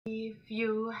If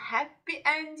you're happy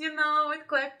and you know it,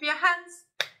 clap your hands.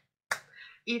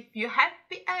 If you're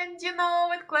happy and you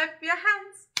know it, clap your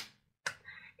hands.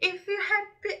 If you're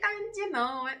happy and you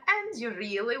know it, and you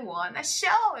really wanna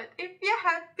show it. If you're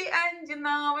happy and you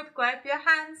know it, clap your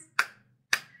hands.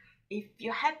 If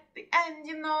you're happy and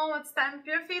you know it, stamp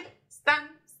your feet,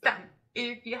 stamp, stamp.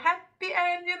 If you're happy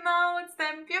and you know it,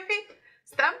 stamp your feet,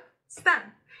 stamp,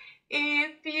 stamp.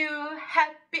 If you're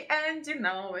happy and you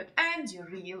know it, and you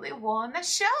really wanna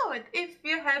show it. If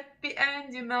you're happy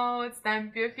and you know it,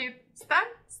 stamp your feet, stamp,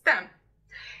 stamp.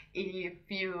 If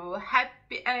you're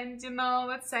happy and you know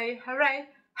it, say hooray,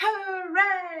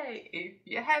 hooray. If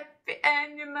you're happy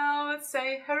and you know it,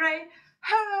 say hooray,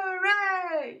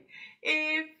 hooray.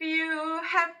 If you're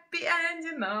happy and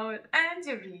you know it, and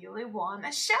you really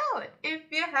wanna show it. If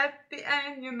you're happy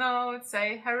and you know it,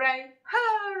 say hooray,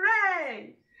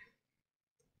 hooray.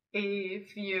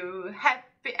 If you're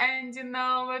happy and you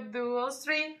know it, do all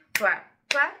three. Clap,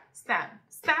 clap, stamp,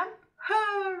 stamp,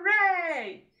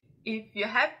 hooray. If you're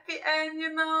happy and you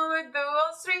know it, do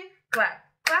all three. Clap,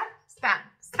 clap, stamp,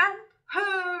 stamp,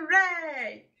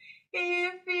 hooray.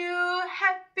 If you're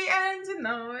happy and you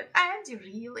know it, and you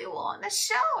really wanna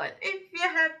show it. If you're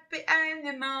happy and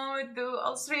you know it, do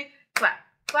all three. Clap,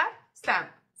 clap,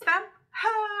 stamp, stamp,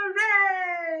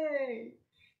 hooray.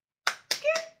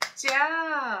 Good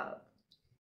job.